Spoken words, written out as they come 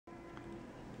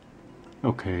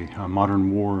Okay, a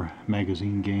Modern War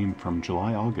magazine game from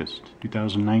July-August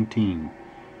 2019.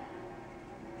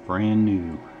 Brand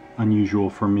new. Unusual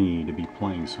for me to be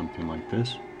playing something like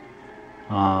this.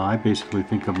 I basically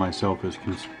think of myself as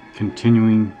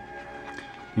continuing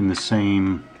in the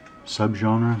same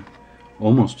subgenre,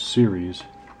 almost series,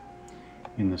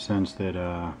 in the sense that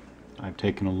I've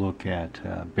taken a look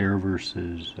at Bear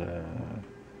versus,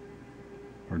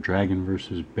 or Dragon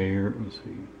versus Bear, let's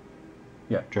see.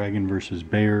 Yeah, Dragon versus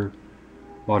Bear,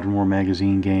 Modern War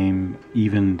magazine game,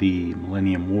 even the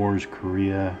Millennium Wars,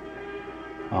 Korea,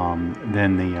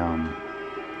 then the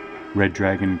Red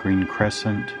Dragon, Green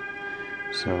Crescent.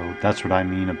 So that's what I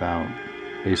mean about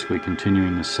basically continuing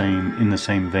in the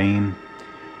same vein,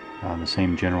 the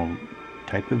same general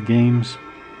type of games,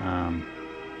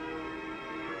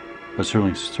 but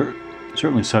certainly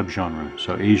subgenre.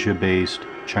 So Asia-based,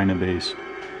 China-based,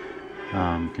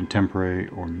 contemporary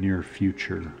or near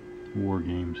future war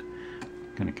games.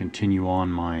 I'm going to continue on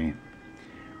my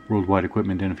worldwide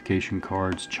equipment identification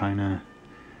cards. China,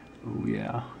 oh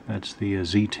yeah, that's the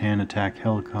Z-10 attack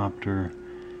helicopter,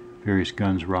 various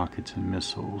guns, rockets, and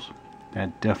missiles.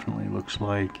 That definitely looks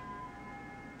like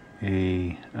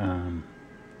a an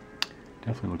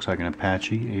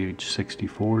Apache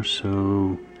AH-64.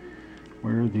 So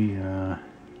where the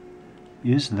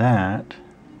is that?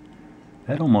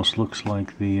 That almost looks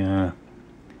like the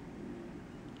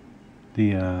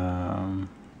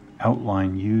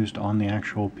outline used on the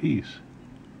actual piece.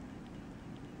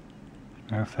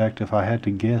 Matter of fact, if I had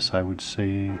to guess, I would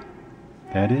say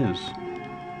that is,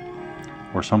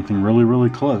 or something really, really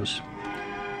close.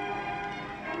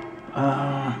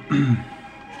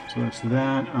 So that's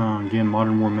that. Again,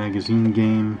 Modern War magazine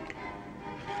game.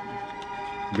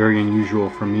 Very unusual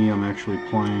for me. I'm actually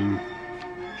playing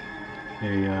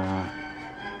a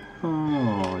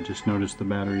oh, I just noticed the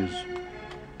battery is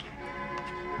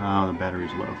the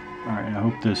battery's low. Alright, I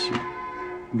hope this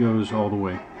goes all the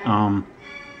way.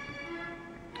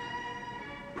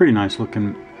 Pretty nice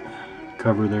looking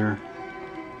cover there.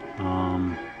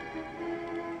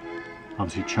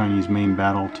 Obviously Chinese main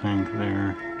battle tank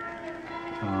there.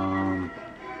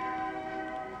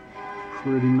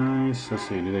 Pretty nice. Let's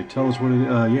see, did they tell us what it is?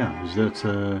 Yeah, that's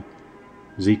a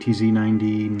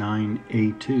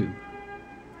ZTZ-99A2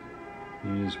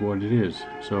 is what it is.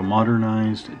 So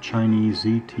modernized Chinese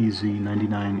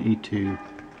ZTZ-99A2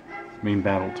 main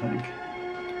battle tank.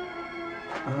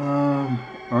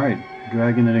 Alright,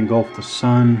 dragon that engulfed the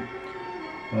sun.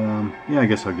 Yeah, I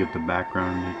guess I'll give the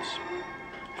background.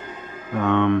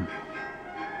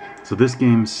 So this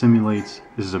game simulates,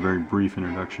 this is a very brief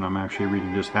introduction, I'm actually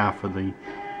reading just half of the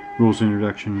rules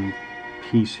introduction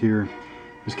piece here.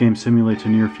 This game simulates a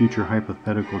near-future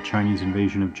hypothetical Chinese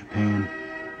invasion of Japan.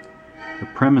 The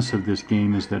premise of this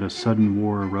game is that a sudden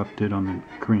war erupted on the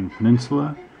Korean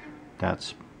Peninsula.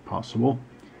 That's possible.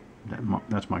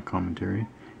 That's my commentary.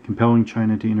 Compelling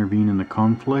China to intervene in the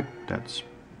conflict. That's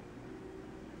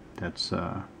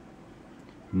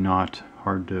not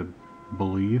hard to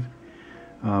believe.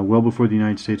 Well before the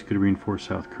United States could reinforce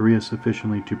South Korea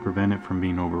sufficiently to prevent it from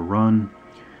being overrun.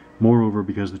 Moreover,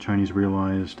 because the Chinese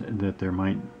realized that there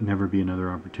might never be another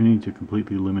opportunity to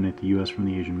completely eliminate the U.S. from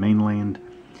the Asian mainland,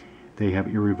 they have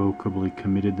irrevocably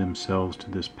committed themselves to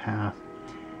this path,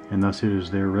 and thus it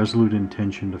is their resolute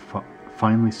intention to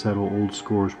finally settle old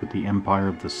scores with the Empire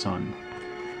of the Sun.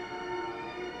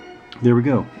 There we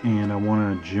go, and I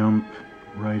want to jump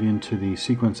right into the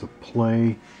sequence of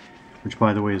play, which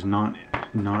by the way is not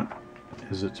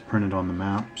as it's printed on the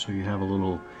map. So you have a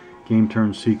little game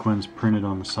turn sequence printed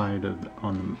on the side of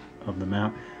the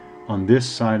map, on this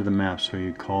side of the map. So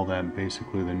you call that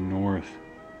basically the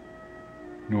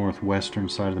northwestern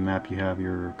side of the map. You have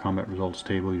your combat results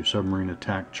table, your submarine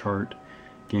attack chart,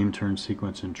 game turn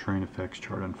sequence, and train effects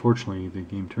chart. Unfortunately, the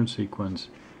game turn sequence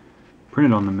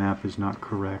printed on the map is not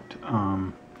correct.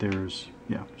 It's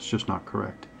just not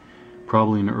correct.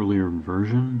 Probably an earlier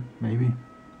version, maybe.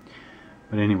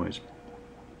 But anyways,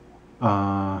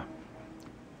 so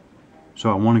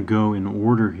I want to go in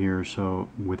order here. So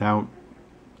without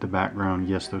the background,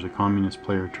 yes, there's a communist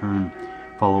player turn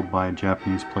followed by a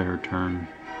Japanese player turn.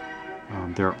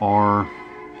 There are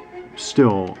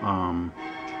still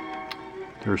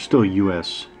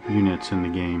U.S. units in the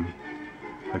game,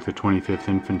 like the 25th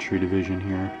Infantry Division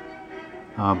here.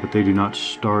 But they do not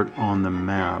start on the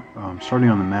map. Starting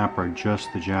on the map are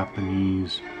just the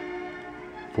Japanese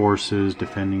forces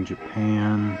defending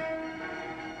Japan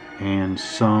and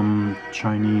some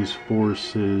Chinese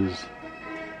forces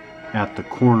at the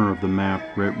corner of the map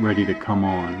ready to come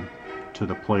on to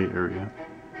the play area.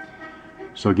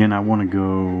 So again, I want to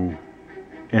go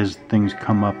as things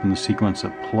come up in the sequence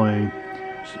of play.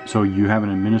 So you have an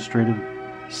administrative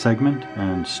segment,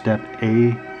 and step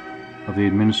A of the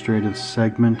administrative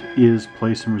segment is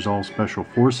place and resolve special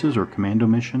forces or commando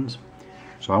missions.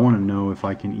 So I want to know if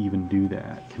I can even do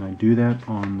that. Can I do that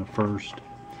on the first?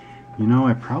 You know,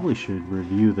 I probably should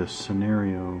review the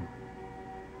scenario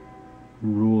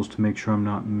rules to make sure I'm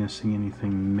not missing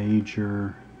anything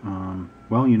major.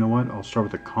 Well, you know what? I'll start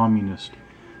with the communist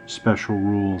special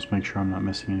rules, make sure I'm not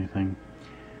missing anything.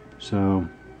 So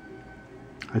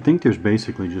I think there's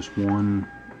basically just one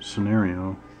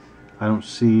scenario. I don't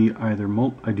see either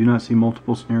I do not see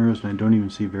multiple scenarios, and I don't even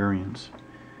see variants.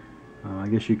 I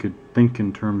guess you could think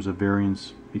in terms of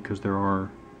variants because there are,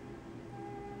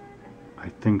 I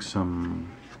think,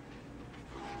 some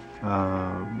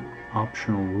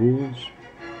optional rules.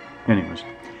 Anyways,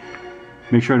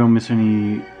 make sure I don't miss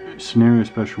any scenario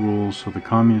special rules. So the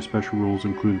communist special rules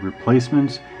include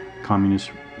replacements.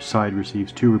 Communist side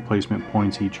receives 2 replacement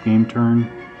points each game turn.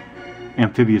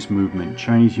 Amphibious movement.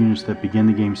 Chinese units that begin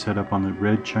the game set up on the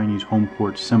red Chinese home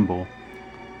port symbol.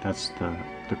 That's the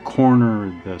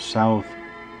corner, the southwest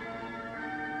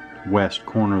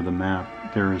corner of the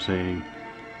map. There is a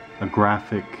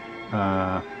graphic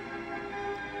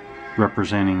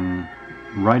representing,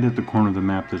 right at the corner of the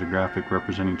map, there's a graphic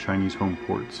representing Chinese home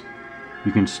ports.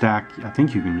 You can stack, I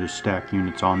think you can just stack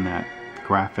units on that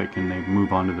graphic and they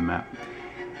move onto the map.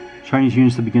 Chinese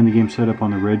units that begin the game set up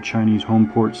on the red Chinese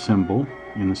home port symbol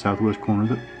in the southwest corner of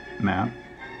the map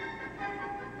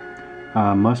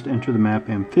must enter the map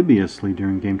amphibiously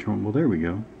during game turn. Well, there we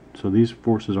go. So these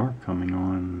forces are coming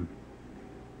on.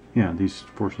 Yeah, these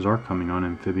forces are coming on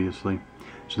amphibiously.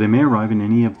 So they may arrive in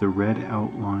any of the red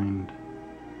outlined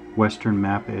western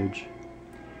map edge.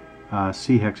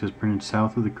 C hex is printed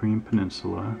south of the Korean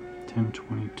Peninsula.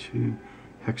 1022.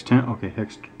 Hex 10. Okay,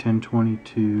 hex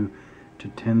 1022 to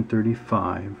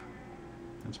 1035.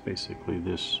 That's basically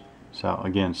this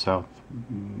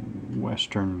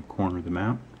southwestern corner of the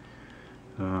map.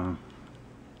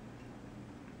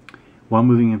 While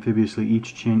moving amphibiously,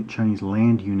 each Chinese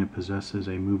land unit possesses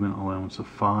a movement allowance of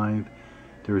 5.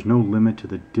 There is no limit to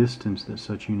the distance that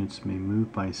such units may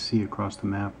move by sea across the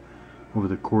map over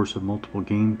the course of multiple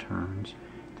game turns.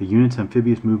 The unit's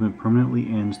amphibious movement permanently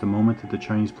ends the moment that the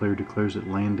Chinese player declares it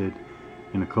landed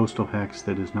in a coastal hex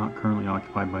that is not currently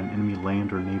occupied by an enemy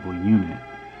land or naval unit.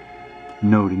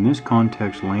 Note, in this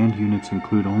context, land units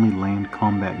include only land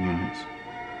combat units.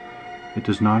 It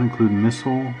does not include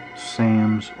missile,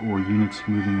 SAMs, or units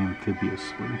moving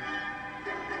amphibiously.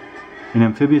 An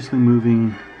amphibiously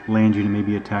moving land unit may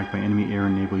be attacked by enemy air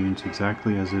and naval units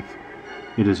exactly as if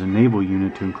it is a naval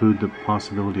unit, to include the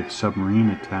possibility of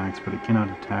submarine attacks, but it cannot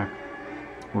attack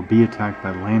or be attacked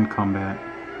by land combat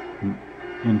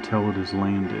until it is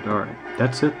landed. Alright,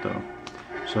 that's it though.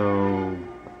 So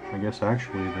I guess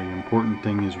actually the important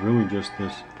thing is really just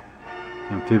this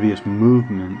amphibious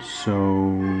movement.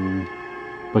 So,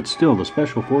 but still the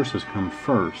special forces come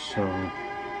first. So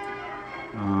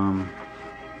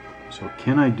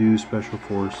can I do special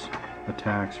force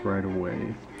attacks right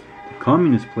away? The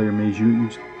communist player may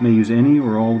use any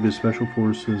or all of his special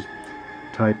forces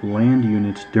type land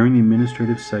units during the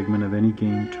administrative segment of any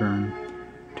game turn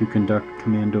to conduct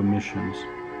commando missions.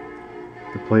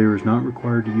 The player is not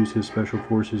required to use his special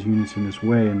forces units in this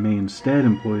way and may instead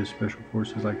employ his special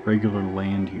forces like regular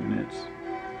land units.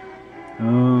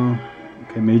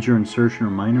 Okay, major insertion or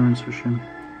minor insertion.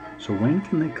 So when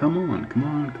can they come on? Come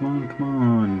on, come on, come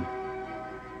on.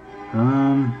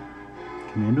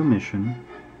 Commando mission.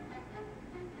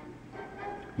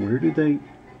 Where do they...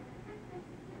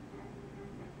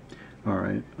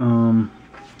 Alright,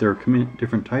 there are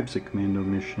different types of commando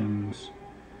missions.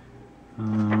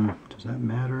 Does that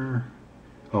matter?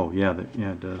 Oh, yeah,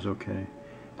 it does, okay.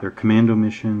 There are commando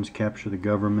missions, capture the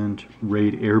government,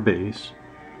 raid airbase.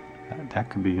 That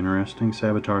could be interesting.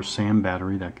 Sabotage SAM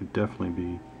battery, that could definitely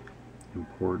be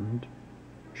important.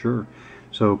 Sure.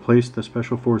 So place the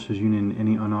special forces unit in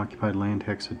any unoccupied land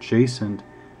hex adjacent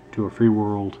to a free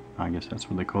world, I guess that's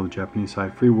what they call the Japanese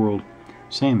side, free world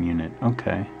SAM unit.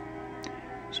 Okay.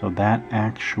 So that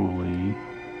actually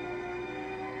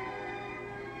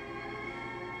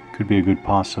could be a good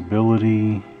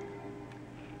possibility.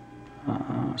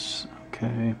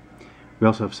 Okay. We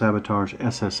also have sabotage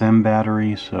SSM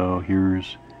battery. So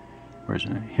here's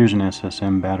an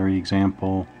SSM battery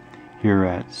example here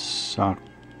at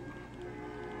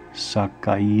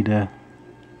Sakaida,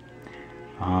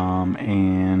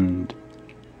 and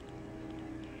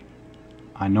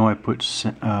I know I put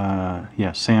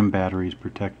SAM batteries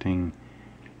protecting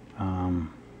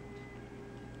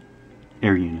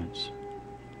air units.